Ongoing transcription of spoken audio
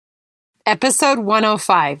Episode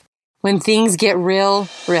 105, When Things Get Real,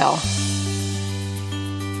 Real.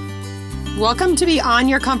 Welcome to Beyond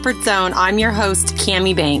Your Comfort Zone. I'm your host,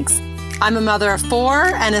 Cami Banks. I'm a mother of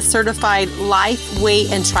 4 and a certified life,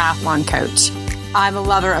 weight, and triathlon coach. I'm a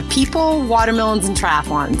lover of people, watermelons, and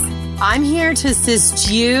triathlons. I'm here to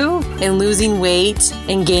assist you in losing weight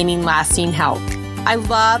and gaining lasting health. I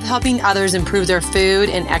love helping others improve their food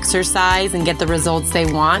and exercise and get the results they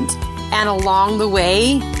want. And along the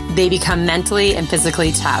way, they become mentally and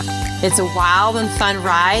physically tough. It's a wild and fun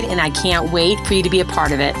ride, and I can't wait for you to be a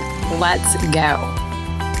part of it. Let's go.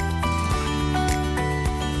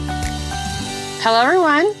 Hello,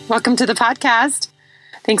 everyone. Welcome to the podcast.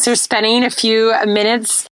 Thanks for spending a few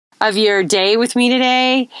minutes of your day with me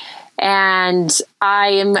today. And I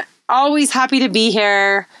am always happy to be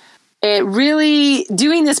here.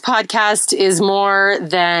 Doing this podcast is more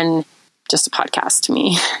than just a podcast to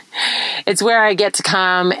me. It's where I get to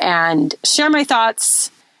come and share my thoughts.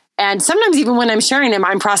 And sometimes even when I'm sharing them,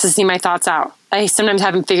 I'm processing my thoughts out. I sometimes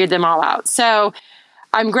haven't figured them all out. So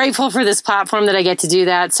I'm grateful for this platform that I get to do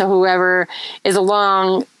that. So whoever is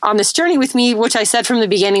along on this journey with me, which I said from the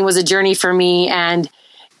beginning was a journey for me, and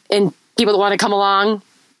people that want to come along,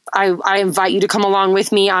 I invite you to come along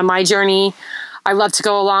with me on my journey. I love to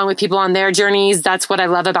go along with people on their journeys. That's what I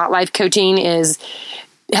love about life coaching, is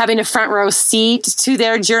having a front row seat to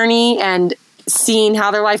their journey and seeing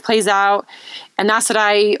how their life plays out. And that's what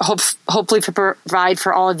I hopefully provide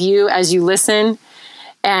for all of you as you listen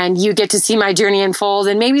and you get to see my journey unfold.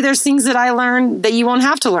 And maybe there's things that I learned that you won't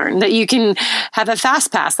have to learn, that you can have a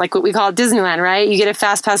fast pass, like what we call at Disneyland, right? You get a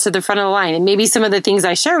fast pass to the front of the line. And maybe some of the things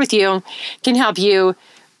I share with you can help you,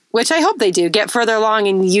 which I hope they do, get further along,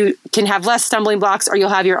 and you can have less stumbling blocks, or you'll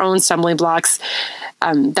have your own stumbling blocks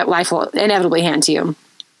that life will inevitably hand to you.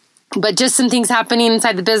 But just some things happening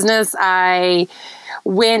inside the business. I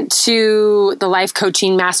went to the Life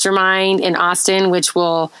Coaching Mastermind in Austin, which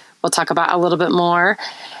we'll talk about a little bit more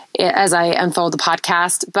as I unfold the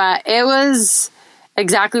podcast. But it was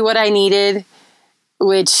exactly what I needed,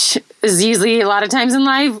 which is usually a lot of times in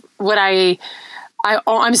life what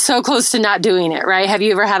I'm so close to not doing it, right? Have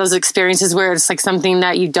you ever had those experiences where it's like something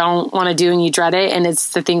that you don't want to do and you dread it, and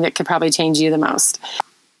it's the thing that could probably change you the most?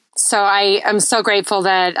 So I am so grateful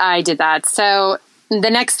that I did that. So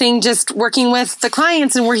the next thing, just working with the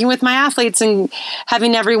clients and working with my athletes and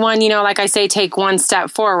having everyone, like I say, take one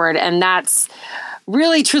step forward. And that's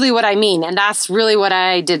really, truly what I mean. And that's really what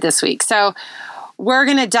I did this week. So we're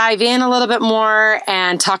going to dive in a little bit more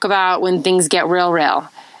and talk about when things get real, real.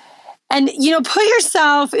 And, put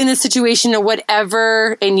yourself in a situation of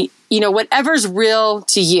whatever's real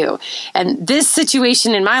to you. And this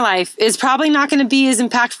situation in my life is probably not going to be as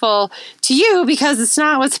impactful to you because it's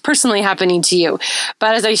not what's personally happening to you.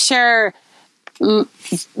 But as I share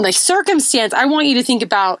like circumstance, I want you to think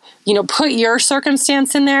about, put your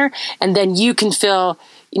circumstance in there, and then you can feel,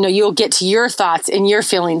 you'll get to your thoughts and your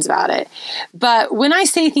feelings about it. But when I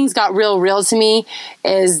say things got real to me,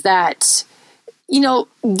 is that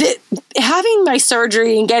having my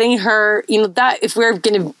surgery and getting her, that, if we're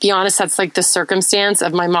going to be honest, that's like the circumstance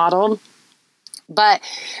of my model. But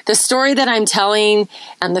the story that I'm telling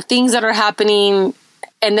and the things that are happening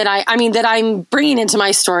and that that I'm bringing into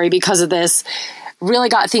my story because of this really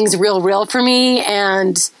got things real for me.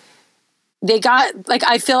 And they got,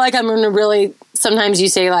 I feel like I'm in a really, sometimes you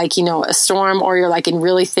say a storm, or you're like in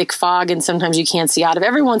really thick fog and sometimes you can't see out of it.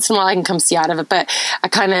 Every once in a while I can come see out of it, but I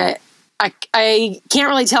can't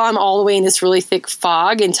really tell I'm all the way in this really thick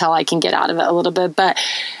fog until I can get out of it a little bit. But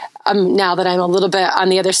now that I'm a little bit on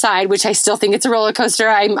the other side, which I still think it's a roller coaster,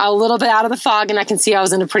 I'm a little bit out of the fog and I can see I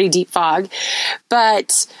was in a pretty deep fog.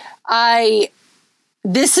 But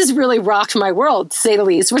this has really rocked my world, to say the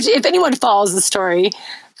least, which if anyone follows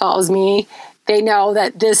me, they know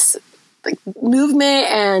that this movement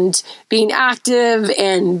and being active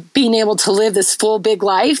and being able to live this full big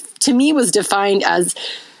life to me was defined as,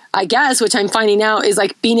 I guess, which I'm finding out is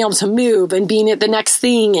like being able to move and being at the next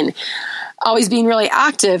thing and always being really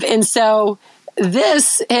active. And so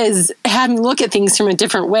this has had me look at things from a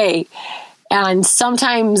different way. And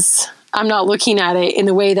sometimes I'm not looking at it in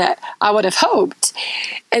the way that I would have hoped.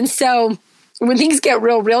 And so when things get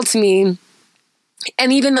real to me,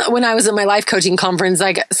 and even when I was at my life coaching conference,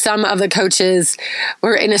 some of the coaches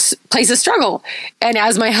were in a place of struggle. And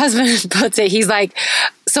as my husband puts it, he's like,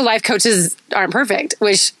 So life coaches aren't perfect,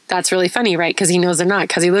 which that's really funny, right? Because he knows they're not,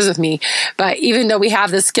 because he lives with me. But even though we have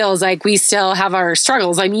the skills, like we still have our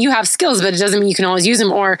struggles. I mean, you have skills, but it doesn't mean you can always use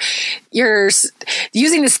them, or you're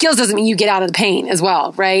using the skills doesn't mean you get out of the pain as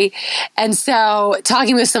well, right? And so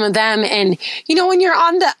talking with some of them, and when you're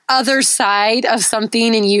on the other side of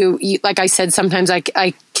something, and you like I said, sometimes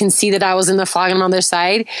I can see that I was in the fog and I'm on the other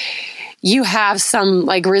side. You have some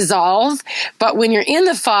like resolve, but when you're in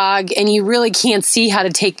the fog and you really can't see how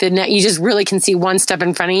to take the net, you just really can see one step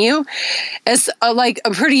in front of you. It's like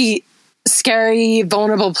a pretty scary,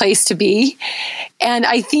 vulnerable place to be. And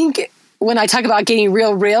I think when I talk about getting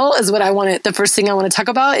real is what the first thing I want to talk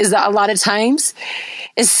about is that a lot of times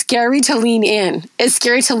it's scary to lean in. It's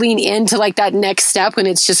scary to lean into like that next step when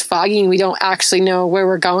it's just foggy and we don't actually know where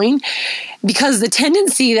we're going. Because the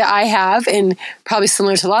tendency that I have, and probably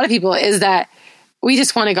similar to a lot of people, is that we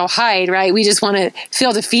just want to go hide, right? We just want to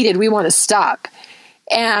feel defeated. We want to stop.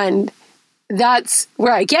 And that's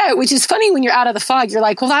where I get, which is funny when you're out of the fog, you're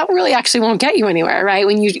like, well, that really actually won't get you anywhere, right?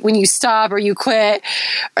 When you stop or you quit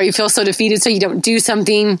or you feel so defeated so you don't do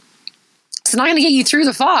something, it's not going to get you through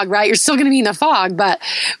the fog, right? You're still going to be in the fog, but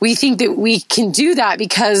we think that we can do that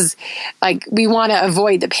because like we want to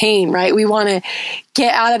avoid the pain, right? We want to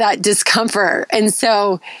get out of that discomfort. And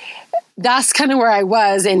so that's kind of where I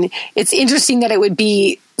was. And it's interesting that it would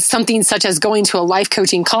be something such as going to a life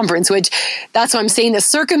coaching conference, which that's what I'm saying. The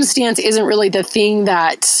circumstance isn't really the thing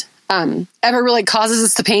that ever really causes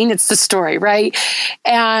us the pain. It's the story, right?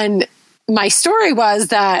 And my story was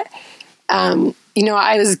that,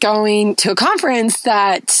 I was going to a conference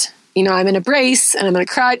that, I'm in a brace and I'm in a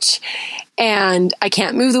crutch and I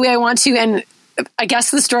can't move the way I want to. And I guess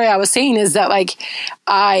the story I was saying is that like,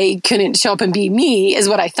 I couldn't show up and be me is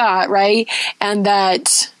what I thought. Right. And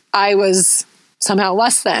that I was somehow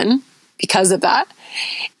less than because of that.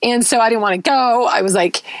 And so I didn't want to go. I was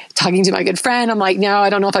like talking to my good friend. I'm like, no, I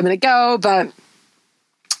don't know if I'm going to go, but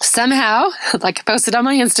somehow, like I posted on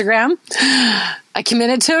my Instagram, I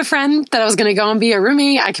committed to a friend that I was going to go and be a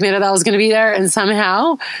roomie. I committed that I was going to be there, and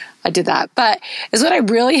somehow I did that. But is what I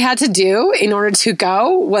really had to do in order to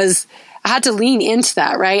go was I had to lean into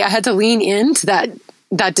that, right? I had to lean into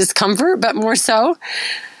that discomfort, but more so,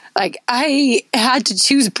 like I had to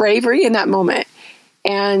choose bravery in that moment.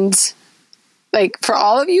 And like for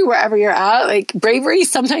all of you, wherever you're at, like bravery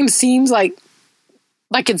sometimes seems like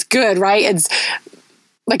it's good, right? It's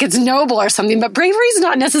like it's noble or something, but bravery is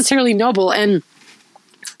not necessarily noble. And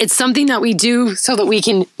it's something that we do so that we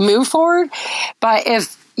can move forward. But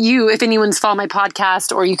if anyone's followed my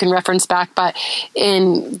podcast, or you can reference back, but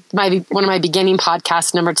in one of my beginning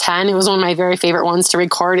podcasts, number 10, it was one of my very favorite ones to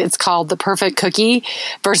record. It's called The Perfect Cookie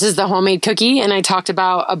versus the Homemade Cookie. And I talked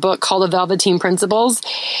about a book called The Velveteen Principles,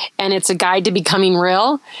 and it's a guide to becoming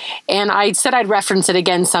real. And I said I'd reference it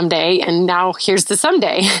again someday. And now here's the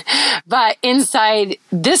someday. But inside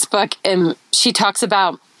this book, she talks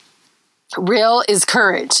about real is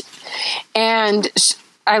courage. And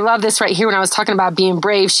I love this right here. When I was talking about being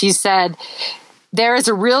brave, she said, there is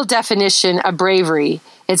a real definition of bravery.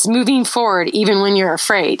 It's moving forward even when you're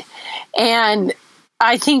afraid. And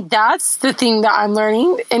I think that's the thing that I'm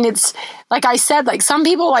learning. And it's like I said, like some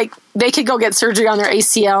people, like they could go get surgery on their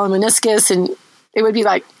ACL and meniscus, and it would be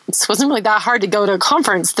like, it wasn't really that hard to go to a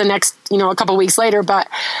conference the next, a couple weeks later. But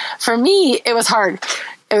for me, it was hard.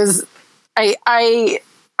 It was, I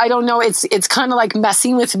don't know. It's kind of like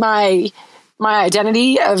messing with my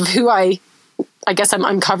identity of who I guess I'm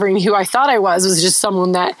uncovering who I thought I was just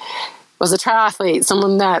someone that was a triathlete,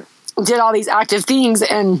 someone that did all these active things,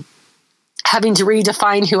 and having to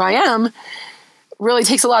redefine who I am really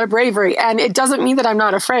takes a lot of bravery. And it doesn't mean that I'm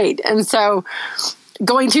not afraid. And so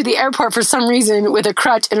going through the airport for some reason with a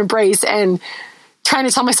crutch and a brace and trying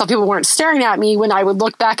to tell myself people weren't staring at me when I would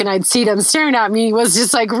look back and I'd see them staring at me was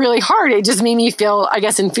just like really hard. It just made me feel, I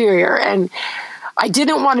guess, inferior. And I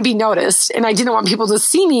didn't want to be noticed, and I didn't want people to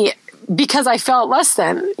see me because I felt less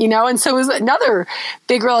than, and so it was another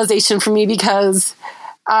big realization for me, because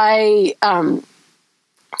I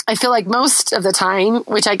feel like most of the time,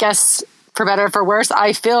 which I guess for better or for worse,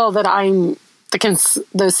 I feel that I'm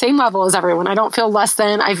the same level as everyone. I don't feel less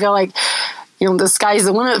than. I feel like, the sky's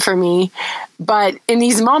the limit for me. But in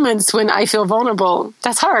these moments when I feel vulnerable,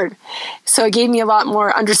 that's hard. So it gave me a lot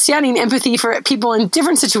more understanding, empathy for people in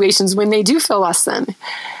different situations when they do feel less than.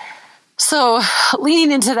 So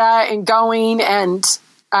leaning into that and going, and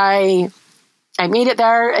I made it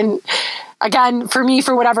there. And again, for me,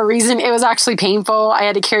 for whatever reason, it was actually painful. I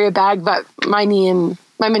had to carry a bag, but my knee and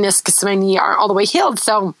my meniscus, my knee aren't all the way healed.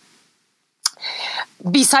 So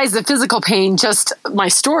besides the physical pain, just my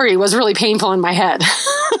story was really painful in my head.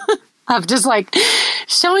 of just like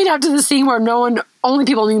showing up to the scene where only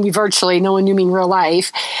people knew me virtually, no one knew me in real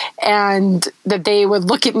life, and that they would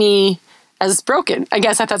look at me as broken. I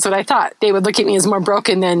guess that's what I thought. They would look at me as more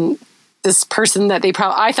broken than this person that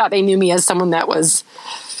I thought they knew me as someone that was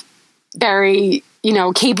very,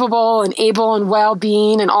 capable and able and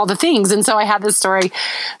well-being and all the things. And so I had this story.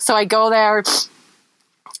 So I go there,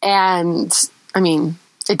 and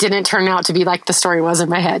it didn't turn out to be like the story was in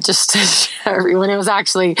my head, just to show everyone. It was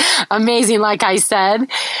actually amazing, like I said.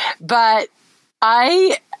 But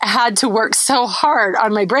I had to work so hard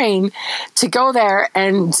on my brain to go there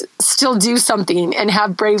and still do something and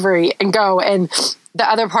have bravery and go. And the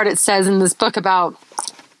other part it says in this book about,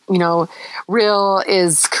 real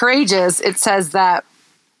is courageous. It says that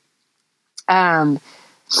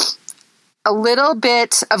a little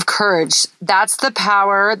bit of courage, that's the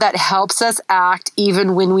power that helps us act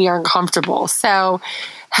even when we are uncomfortable. So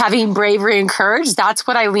having bravery and courage, that's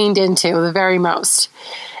what I leaned into the very most.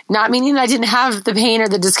 Not meaning that I didn't have the pain or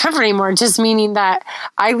the discomfort anymore, just meaning that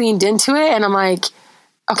I leaned into it and I'm like,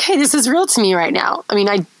 okay, this is real to me right now.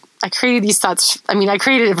 I created these thoughts. I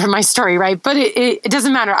created it for my story, right? But it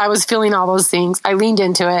doesn't matter. I was feeling all those things. I leaned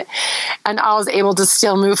into it and I was able to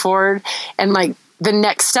still move forward. And like the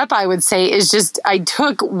next step I would say is just, I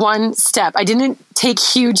took one step. I didn't take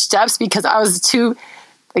huge steps because I was too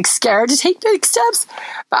scared to take big steps,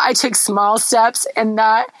 but I took small steps. And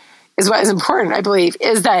that is what is important, I believe,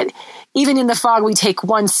 is that even in the fog, we take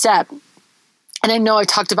one step. And I know I've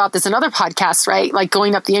talked about this in other podcasts, right? Like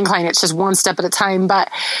going up the incline, it's just one step at a time. But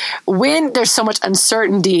when there's so much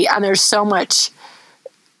uncertainty and there's so much,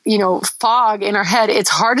 fog in our head, it's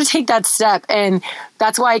hard to take that step. And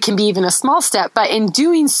that's why it can be even a small step. But in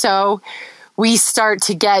doing so, we start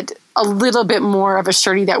to get a little bit more of a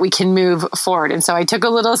surety that we can move forward. And so I took a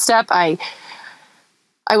little step. I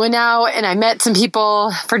went out and I met some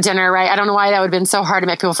people for dinner, right? I don't know why that would have been so hard. I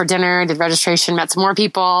met people for dinner, did registration, met some more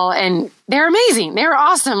people, and they're amazing. They're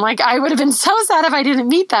awesome. Like I would have been so sad if I didn't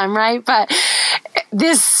meet them, right? But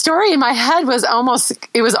this story in my head was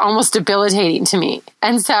almost debilitating to me.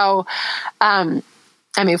 And so I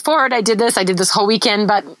moved forward. I did this whole weekend.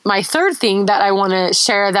 But my third thing that I want to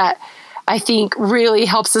share that I think really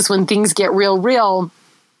helps us when things get real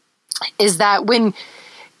is that when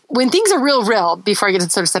things are real, before I get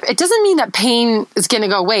into sort of stuff, it doesn't mean that pain is going to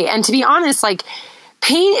go away. And to be honest,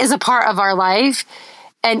 pain is a part of our life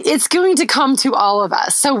and it's going to come to all of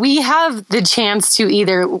us. So we have the chance to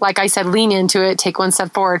either, like I said, lean into it, take one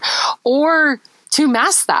step forward, or to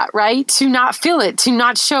mask that, right? To not feel it, to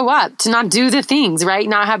not show up, to not do the things, right?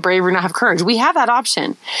 Not have bravery, not have courage. We have that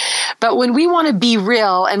option. But when we want to be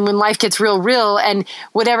real and when life gets real, and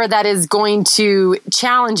whatever that is going to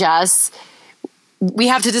challenge us, we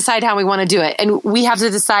have to decide how we want to do it. And we have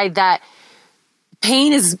to decide that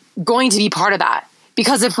pain is going to be part of that.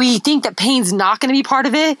 Because if we think that pain's not going to be part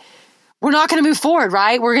of it, we're not going to move forward,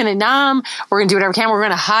 right? We're going to numb. We're going to do whatever we can. We're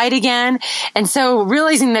going to hide again. And so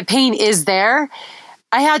realizing that pain is there,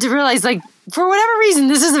 I had to realize, for whatever reason,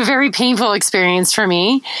 this is a very painful experience for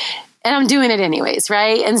me. And I'm doing it anyways,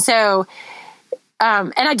 right? And so,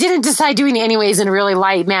 and I didn't decide doing it anyways in a really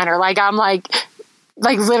light manner.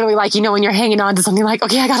 Literally, when you're hanging on to something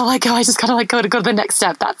okay, I gotta let go. I just gotta let go to go to the next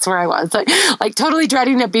step. That's where I was totally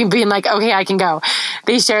dreading it being okay, I can go.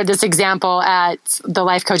 They shared this example at the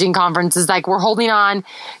life coaching conference is we're holding on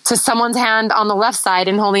to someone's hand on the left side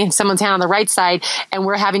and holding someone's hand on the right side. And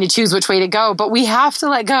we're having to choose which way to go, but we have to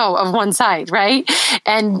let go of one side, right?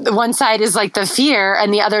 And one side is the fear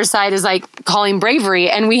and the other side is calling bravery.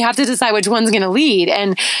 And we have to decide which one's going to lead.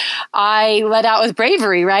 And I let out with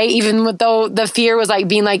bravery, right? Even though the fear was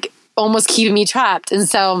being almost keeping me trapped. And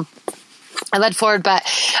so I led forward, but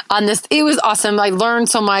on this, it was awesome. I learned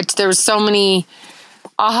so much. There was so many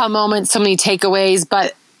aha moments, so many takeaways,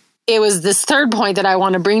 but it was this third point that I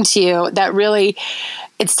want to bring to you that really,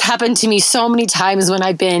 it's happened to me so many times when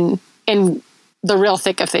I've been in the real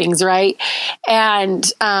thick of things. Right. And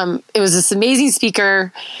it was this amazing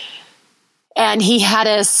speaker and he had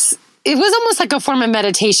us, it was almost like a form of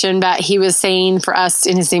meditation that he was saying for us,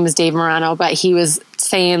 and his name is Dave Morano, but he was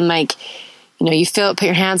saying you feel it, put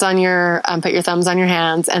your hands on put your thumbs on your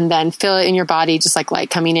hands and then feel it in your body, just light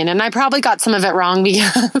coming in. And I probably got some of it wrong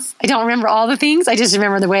because I don't remember all the things. I just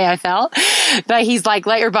remember the way I felt. But he's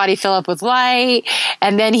let your body fill up with light.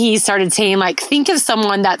 And then he started saying think of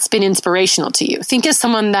someone that's been inspirational to you. Think of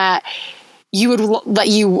someone that you would let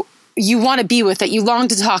you want to be with, that you long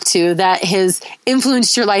to talk to, that has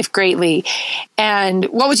influenced your life greatly. And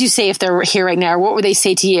what would you say if they're here right now? Or what would they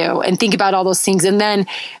say to you? And think about all those things. And then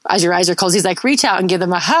as your eyes are closed, he's reach out and give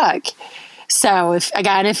them a hug. So if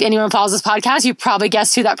anyone follows this podcast, you probably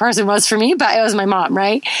guessed who that person was for me, but it was my mom,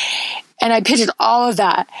 right? And I pictured all of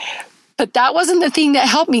that. But that wasn't the thing that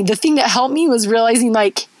helped me. The thing that helped me was realizing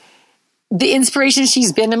like the inspiration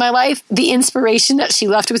she's been in my life, the inspiration that she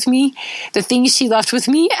left with me, the things she left with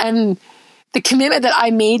me, and the commitment that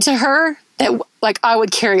I made to her that like I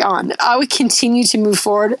would carry on, that I would continue to move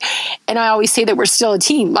forward. And I always say that we're still a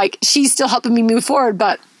team. Like she's still helping me move forward.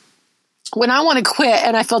 But when I want to quit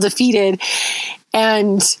and I feel defeated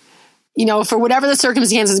and, you know, for whatever the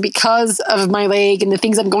circumstances, because of my leg and the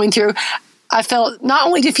things I'm going through, I felt not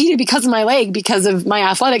only defeated because of my leg, because of my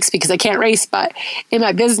athletics, because I can't race, but in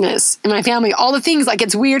my business, in my family, all the things. Like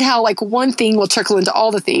it's weird how like one thing will trickle into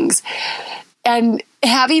all the things. And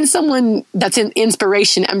having someone that's an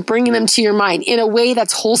inspiration and bringing them to your mind in a way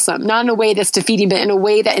that's wholesome, not in a way that's defeating, but in a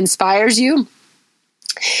way that inspires you.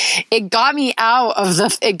 It got me out of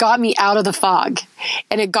the fog,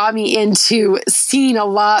 and it got me into seeing a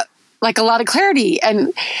lot of clarity.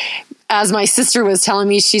 And as my sister was telling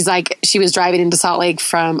me, she was driving into Salt Lake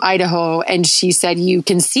from Idaho, and she said, you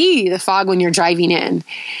can see the fog when you're driving in.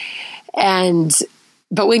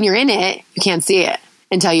 But when you're in it, you can't see it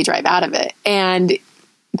until you drive out of it. And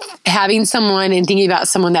having someone and thinking about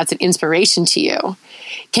someone that's an inspiration to you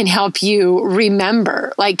can help you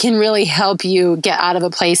remember, like can really help you get out of a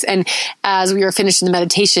place. And as we were finishing the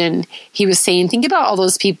meditation, he was saying, think about all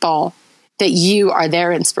those people that you are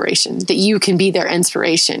their inspiration, that you can be their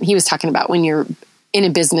inspiration. He was talking about when you're in a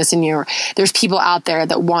business and there's people out there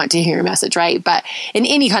that want to hear your message, right? But in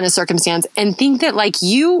any kind of circumstance, and think that like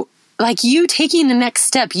you taking the next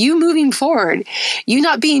step, you moving forward, you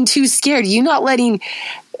not being too scared, you not letting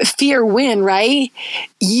fear win, right?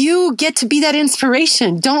 You get to be that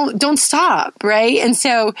inspiration. Don't stop, right? And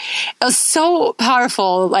so it was so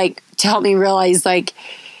powerful, like to help me realize like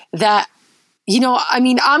that, you know, I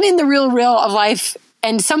mean, I'm in the real of life.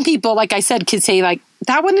 And some people, like I said, could say like,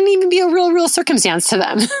 that wouldn't even be a real circumstance to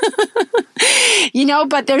them, you know,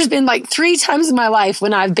 but there's been like 3 times in my life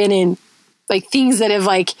when I've been in like things that have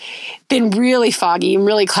like been really foggy and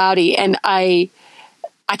really cloudy. And I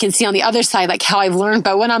can see on the other side, like how I've learned,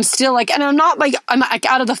 but when I'm still like, and I'm like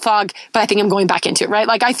out of the fog, but I think I'm going back into it, right?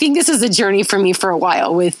 Like, I think this is a journey for me for a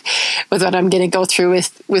while with what I'm going to go through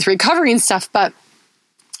with recovery and stuff. But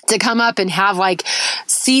to come up and have like,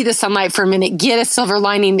 see the sunlight for a minute, get a silver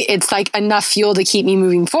lining, it's like enough fuel to keep me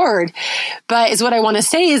moving forward. But is what I want to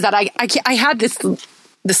say is that I had this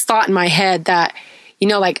thought in my head that, you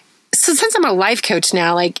know, like, so since I'm a life coach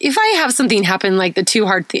now, like if I have something happen, like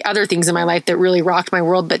the other things in my life that really rocked my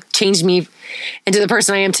world, but changed me into the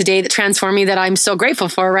person I am today, that transformed me, that I'm so grateful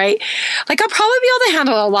for, right? Like I'll probably be able to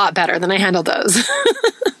handle a lot better than I handled those.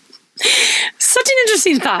 Such an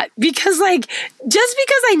interesting thought, because like, just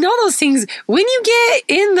because I know those things, when you get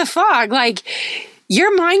in the fog, like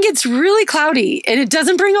your mind gets really cloudy and it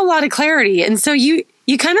doesn't bring a lot of clarity. And so you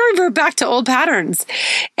kind of revert back to old patterns.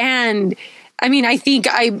 And I mean, I think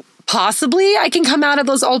I can come out of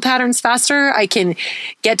those old patterns faster. I can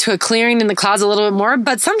get to a clearing in the clouds a little bit more,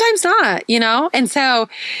 but sometimes not, you know? And so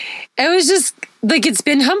it was just like, it's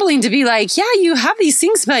been humbling to be like, yeah, you have these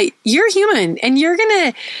things, but you're human and you're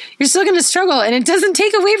still going to struggle, and it doesn't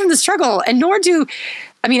take away from the struggle. And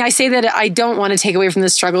I say that I don't want to take away from the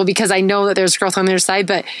struggle because I know that there's growth on the other side,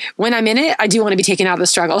 but when I'm in it, I do want to be taken out of the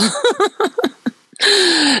struggle.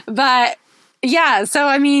 But yeah, so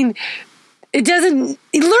I mean, learning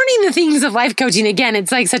the things of life coaching, again, it's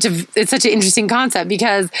such an interesting concept,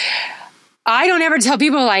 because I don't ever tell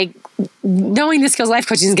people like knowing the skills of life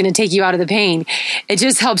coaching is going to take you out of the pain. It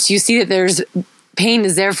just helps you see that pain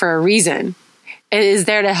is there for a reason. It is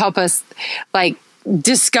there to help us like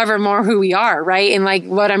discover more who we are, right? And like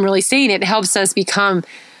what I'm really saying, it helps us become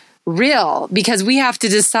real, because we have to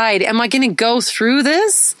decide, am I going to go through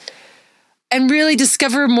this and really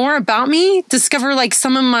discover more about me, discover like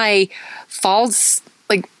some of my faults,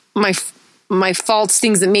 like my faults,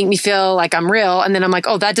 things that make me feel like I'm real. And then I'm like,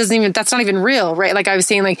 oh, that's not even real, right? Like I was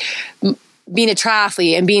saying, like being a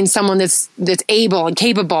triathlete and being someone that's able and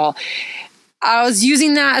capable, I was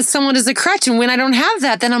using that as someone as a crutch. And when I don't have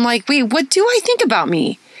that, then I'm like, wait, what do I think about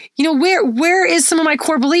me? You know, where is some of my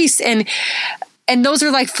core beliefs? And those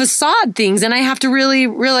are like facade things. And I have to really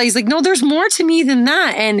realize like, no, there's more to me than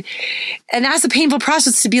that. And that's a painful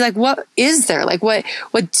process to be like, what is there? Like, what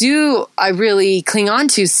do I really cling on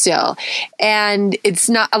to still? And it's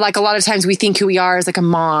not like a lot of times we think who we are is like a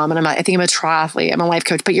mom, and I think I'm a triathlete, I'm a life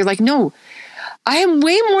coach, but you're like, no, I am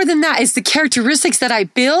way more than that. It's the characteristics that I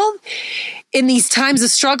build in these times of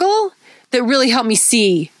struggle that really help me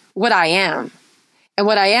see what I am. And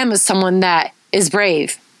what I am is someone that is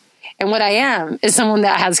brave, And what I am is someone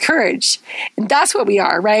that has courage. And that's what we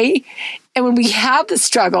are, right? And when we have the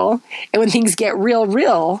struggle and when things get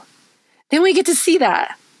real, then we get to see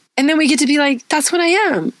that. And then we get to be like, that's what I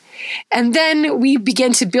am. And then we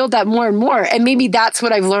begin to build that more and more. And maybe that's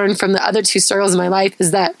what I've learned from the other two struggles in my life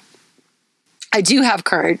is that I do have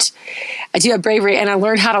courage. I do have bravery, and I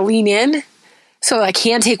learned how to lean in so that I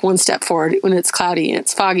can take one step forward when it's cloudy and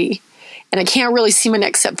it's foggy and I can't really see my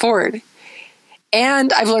next step forward.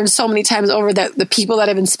 And I've learned so many times over that the people that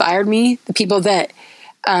have inspired me, the people that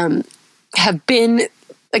have been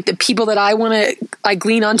like the people that I want to like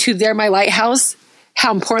lean onto, they're my lighthouse,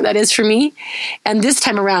 how important that is for me. And this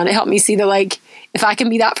time around, it helped me see that like, if I can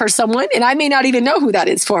be that for someone, and I may not even know who that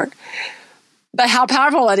is for, but how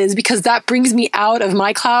powerful that is, because that brings me out of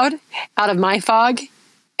my cloud, out of my fog,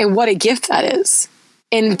 and what a gift that is.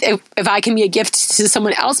 And if I can be a gift to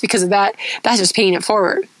someone else because of that, that's just paying it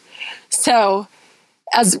forward. So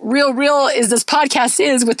as real as this podcast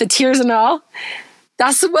is with the tears and all,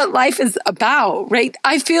 that's what life is about, right?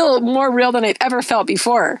 I feel more real than I've ever felt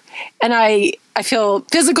before. And I feel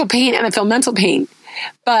physical pain and I feel mental pain.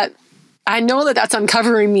 But I know that that's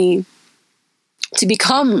uncovering me to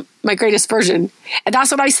become my greatest version. And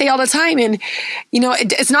that's what I say all the time. And, you know,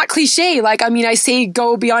 it's not cliche. Like, I mean, I say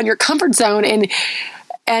go beyond your comfort zone. And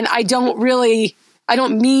I don't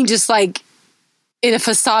mean just like in a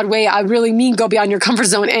facade way. I really mean go beyond your comfort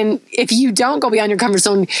zone. And if you don't go beyond your comfort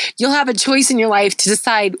zone, you'll have a choice in your life to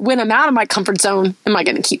decide, when I'm out of my comfort zone, am I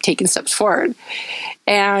going to keep taking steps forward?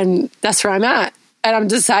 And that's where I'm at. And I'm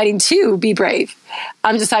deciding to be brave.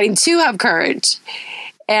 I'm deciding to have courage.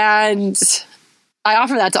 And I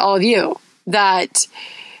offer that to all of you, that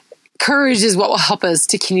courage is what will help us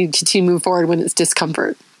to continue to move forward when it's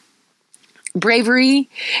discomfort. Bravery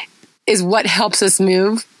is what helps us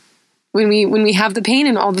move when we have the pain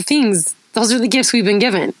and all the things. Those are the gifts we've been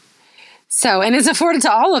given. So, and it's afforded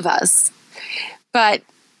to all of us. But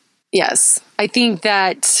yes, I think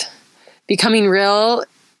that becoming real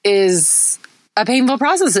is a painful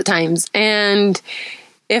process at times. And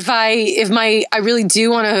if I really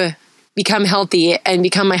do want to become healthy and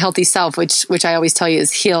become my healthy self, which I always tell you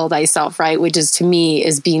is heal thyself, right? Which is, to me,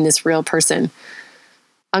 is being this real person.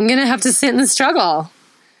 I'm going to have to sit in the struggle,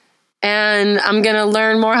 and I'm going to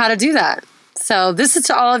learn more how to do that. So this is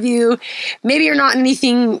to all of you. Maybe you're not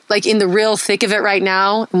anything like in the real thick of it right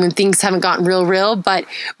now, and when things haven't gotten real, but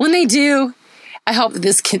when they do, I hope that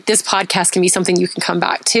this podcast can be something you can come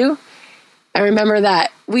back to. And remember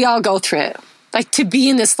that we all go through it. Like, to be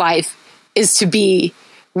in this life is to be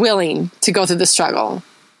willing to go through the struggle.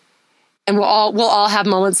 And we'll all have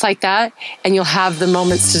moments like that, and you'll have the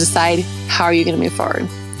moments to decide how are you going to move forward.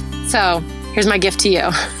 So here's my gift to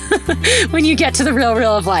you when you get to the real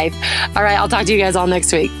of life. All right, I'll talk to you guys all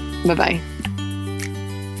next week. Bye-bye.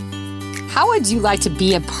 How would you like to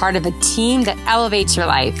be a part of a team that elevates your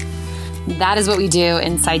life? That is what we do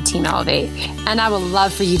inside Team Elevate, and I would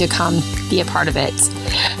love for you to come be a part of it.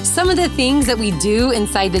 Some of the things that we do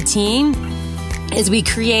inside the team is we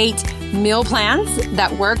create meal plans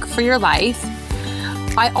that work for your life.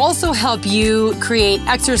 I also help you create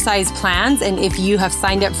exercise plans, and if you have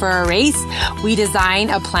signed up for a race, we design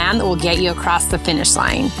a plan that will get you across the finish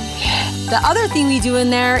line. The other thing we do in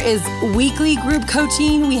there is weekly group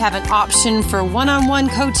coaching. We have an option for one-on-one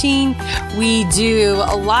coaching. We do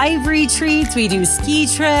live retreats. We do ski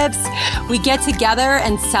trips. We get together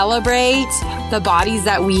and celebrate the bodies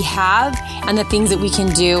that we have and the things that we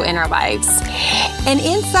can do in our lives. And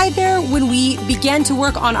inside there, when we begin to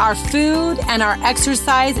work on our food and our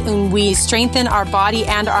exercise, and we strengthen our body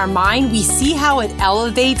and our mind, we see how it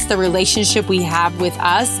elevates the relationship we have with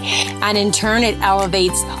us. And in turn, it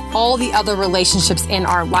elevates all the other relationships in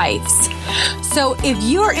our lives. So if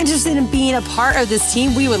you are interested in being a part of this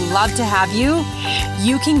team, we would love to have you.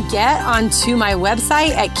 You can get onto my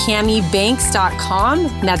website at CamiBanks.com.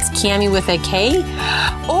 That's Cami with a K.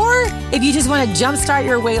 Or if you just want to jumpstart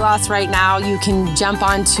your weight loss right now, you can jump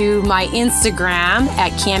onto my Instagram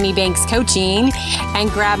at Cami Banks Coaching and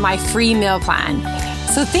grab my free meal plan.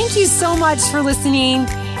 So thank you so much for listening.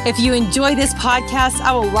 If you enjoy this podcast,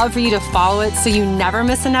 I would love for you to follow it so you never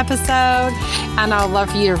miss an episode. And I would love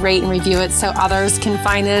for you to rate and review it so others can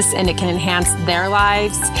find this and it can enhance their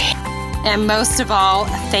lives. And most of all,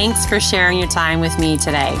 thanks for sharing your time with me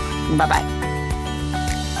today. Bye-bye.